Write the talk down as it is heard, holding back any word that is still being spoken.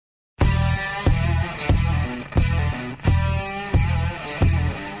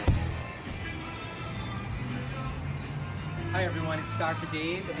Dr.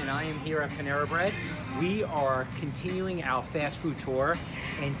 Dave, and I am here at Panera Bread. We are continuing our fast food tour,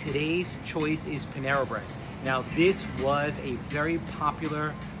 and today's choice is Panera Bread. Now, this was a very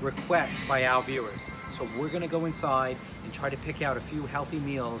popular request by our viewers, so we're gonna go inside and try to pick out a few healthy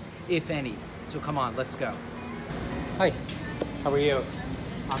meals, if any. So come on, let's go. Hi, how are you?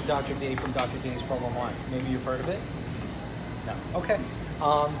 I'm Dr. Dave from Dr. Dave's 411. Maybe you've heard of it? No. Okay.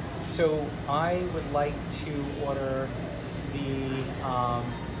 So I would like to order the, do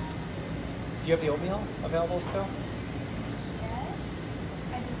you have the oatmeal available still? Yes,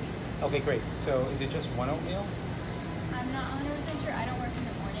 I believe so. Okay, great. So is it just one oatmeal? I'm not 100% sure. I don't work in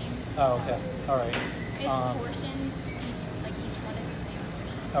the mornings. Oh, okay. All right. It's portioned. Each one is the same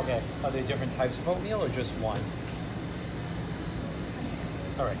portion. Okay. Are there different types of oatmeal or just one?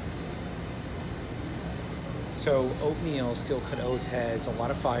 All right. So oatmeal, steel-cut oats, has a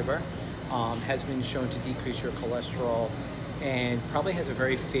lot of fiber, has been shown to decrease your cholesterol, and probably has a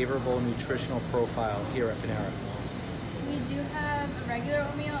very favorable nutritional profile here at Panera. We do have a regular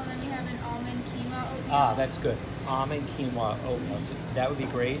oatmeal, and then we have an almond quinoa oatmeal. Ah, that's good. Almond quinoa oatmeal. That would be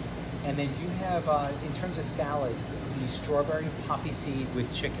great. And then do you have, in terms of salads, the strawberry poppy seed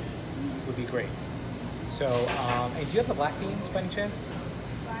with chicken would be great. So, and do you have the black beans by any chance?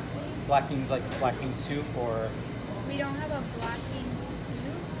 Black beans? Black beans, like black bean soup, or? We don't have a black bean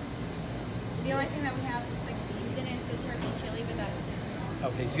soup. The only thing that we have like beans in is the turkey chili, but that's seasonal.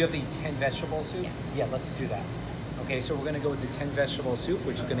 Okay, do you have the 10 vegetable soup? Yes. Yeah, let's do that. Okay, so we're gonna go with the 10 vegetable soup,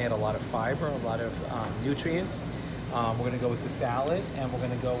 which is gonna add a lot of fiber, a lot of nutrients. We're gonna go with the salad, and we're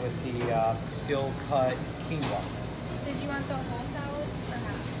gonna go with the steel cut quinoa. Did you want the whole salad or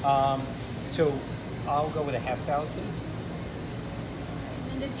half? So I'll go with a half salad, please.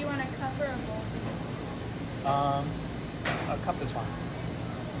 And did you want a cup or a bowl for the soup? A cup is fine.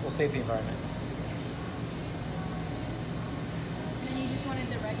 We'll save the environment. And then you just wanted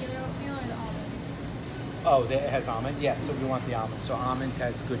the regular oatmeal or the almond? Oh, it has almond? Yeah, so we want the almonds. So almonds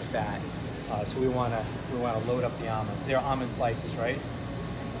has good fat. So we wanna load up the almonds. They're almond slices, right?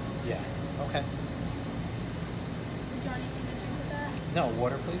 Yeah. Okay. Did you want anything to drink with that? No,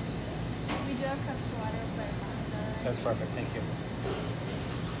 water, please. We do have cups of water, but mine's alright. That's perfect. Thank you.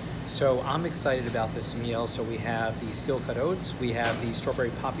 So I'm excited about this meal. So we have the steel cut oats, we have the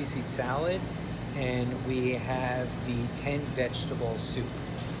strawberry poppy seed salad, and we have the 10 vegetable soup.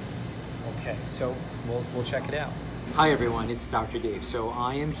 Okay, so we'll check it out. Hi everyone, it's Dr. Dave. So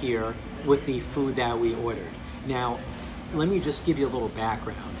I am here with the food that we ordered. Now, let me just give you a little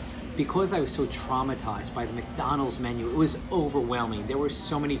background. Because I was so traumatized by the McDonald's menu, it was overwhelming. There were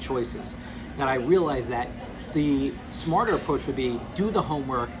so many choices that I realized that the smarter approach would be do the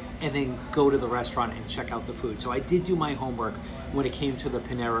homework and then go to the restaurant and check out the food. So I did do my homework when it came to the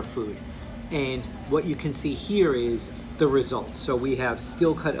Panera food. And what you can see here is the results. So we have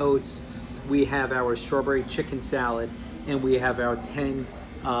steel cut oats, we have our strawberry chicken salad, and we have our 10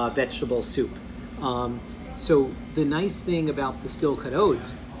 vegetable soup. So the nice thing about the steel cut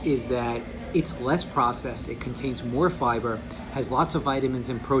oats is that it's less processed, it contains more fiber, has lots of vitamins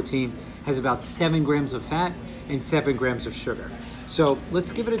and protein, has about 7 grams of fat and 7 grams of sugar. So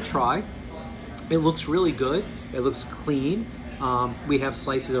let's give it a try. It looks really good, it looks clean. We have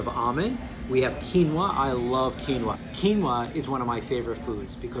slices of almond, we have quinoa. I love quinoa. Quinoa is one of my favorite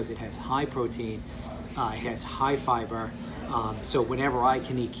foods because it has high protein, it has high fiber, so whenever I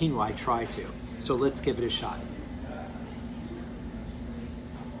can eat quinoa, I try to. So let's give it a shot.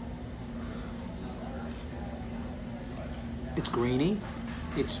 It's grainy,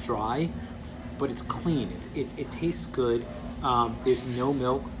 it's dry, but it's clean. It tastes good. There's no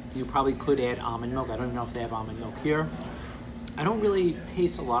milk. You probably could add almond milk. I don't know if they have almond milk here. I don't really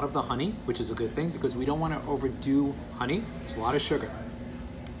taste a lot of the honey, which is a good thing because we don't want to overdo honey. It's a lot of sugar.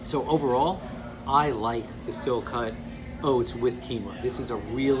 So overall, I like the steel cut oats with quinoa. This is a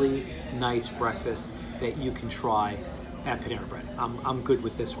really nice breakfast that you can try at Panera Bread. I'm good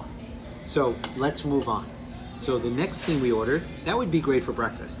with this one. So let's move on. So the next thing we ordered, that would be great for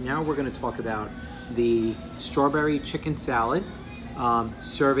breakfast. Now we're gonna talk about the strawberry chicken salad,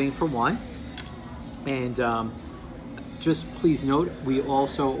 serving for one. And just please note, we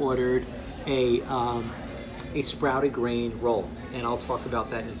also ordered a sprouted grain roll, and I'll talk about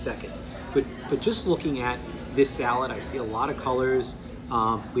that in a second. But just looking at this salad, I see a lot of colors.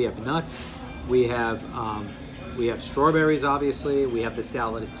 We have nuts, we have strawberries, obviously, we have the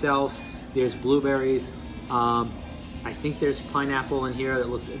salad itself, there's blueberries, I think there's pineapple in here,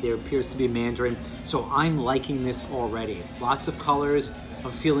 there appears to be mandarin. So I'm liking this already. Lots of colors,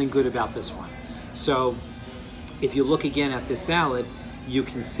 I'm feeling good about this one. So if you look again at this salad, you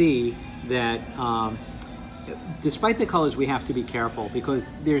can see that despite the colors, we have to be careful because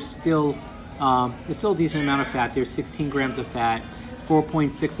there's still a decent amount of fat. There's 16 grams of fat.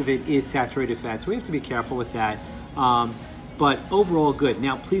 4.6 of it is saturated fat, so we have to be careful with that. But overall, good.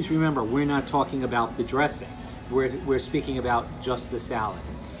 Now, please remember, we're not talking about the dressing. We're speaking about just the salad.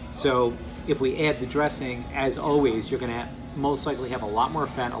 So if we add the dressing, as always, you're going to most likely have a lot more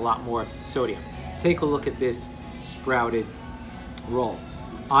fat, a lot more sodium. Take a look at this sprouted roll.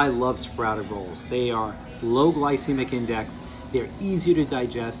 I love sprouted rolls. They are low glycemic index. They're easier to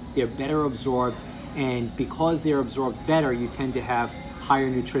digest. They're better absorbed. And because they're absorbed better, you tend to have higher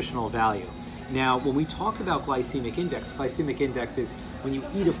nutritional value. Now, when we talk about glycemic index is when you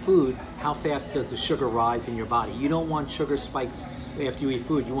eat a food, how fast does the sugar rise in your body? You don't want sugar spikes after you eat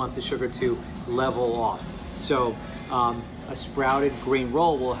food. You want the sugar to level off. So a sprouted grain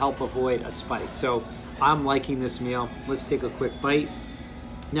roll will help avoid a spike. So I'm liking this meal. Let's take a quick bite.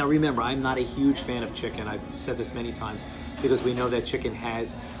 Now remember, I'm not a huge fan of chicken. I've said this many times because we know that chicken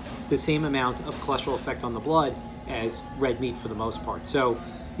has the same amount of cholesterol effect on the blood as red meat for the most part. So,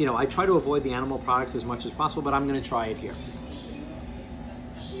 you know, I try to avoid the animal products as much as possible, but I'm going to try it here.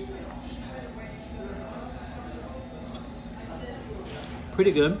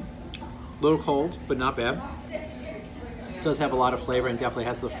 Pretty good. A little cold, but not bad. It does have a lot of flavor and definitely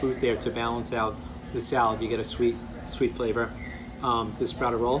has the fruit there to balance out the salad. You get a sweet flavor. This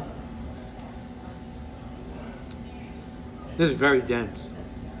sprouted roll. This is very dense.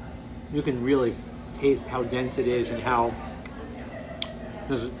 You can really taste how dense it is and how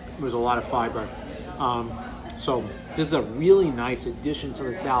there's a lot of fiber. So this is a really nice addition to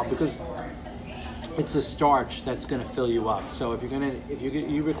the salad because it's a starch that's going to fill you up. So if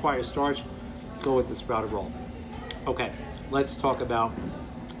you require starch, go with the sprouted roll. Okay, let's talk about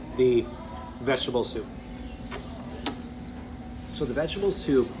the vegetable soup. So the vegetable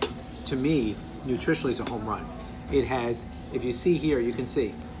soup, to me, nutritionally is a home run. It has, if you see here, you can see,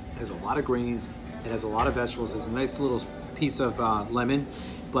 it has a lot of greens, it has a lot of vegetables, it has a nice little piece of lemon,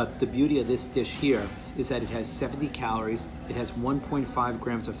 but the beauty of this dish here is that it has 70 calories, it has 1.5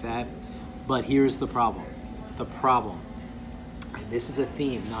 grams of fat, but here's the problem. The problem, and this is a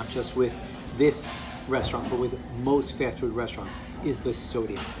theme, not just with this restaurant, but with most fast food restaurants, is the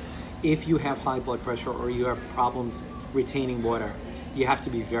sodium. If you have high blood pressure or you have problems retaining water, you have to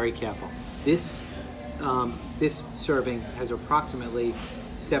be very careful. This serving has approximately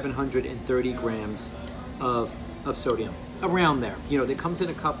 730 grams of sodium, around there. You know, it comes in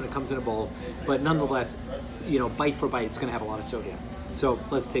a cup and it comes in a bowl, but nonetheless, you know, bite for bite, it's gonna have a lot of sodium. So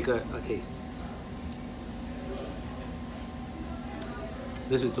let's take a taste.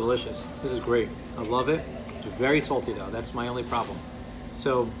 This is delicious. This is great. I love it. It's very salty though. That's my only problem.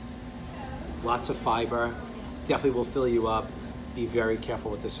 So lots of fiber, definitely will fill you up. Be very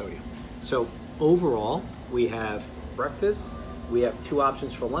careful with the sodium. So overall, we have breakfast, we have 2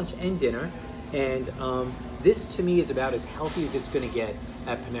 options for lunch and dinner, and this to me is about as healthy as it's gonna get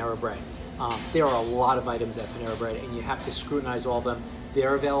at Panera Bread. There are a lot of items at Panera Bread and you have to scrutinize all of them.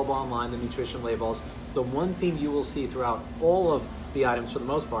 They're available online, the nutrition labels. The one thing you will see throughout all of the items for the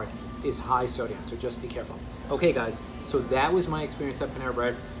most part is high sodium, so just be careful. Okay guys, so that was my experience at Panera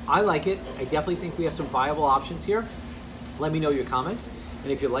Bread. I like it. I definitely think we have some viable options here. Let me know your comments.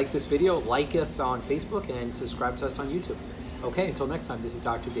 And if you like this video, like us on Facebook and subscribe to us on YouTube. Okay, until next time, this is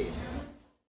Dr. Dave.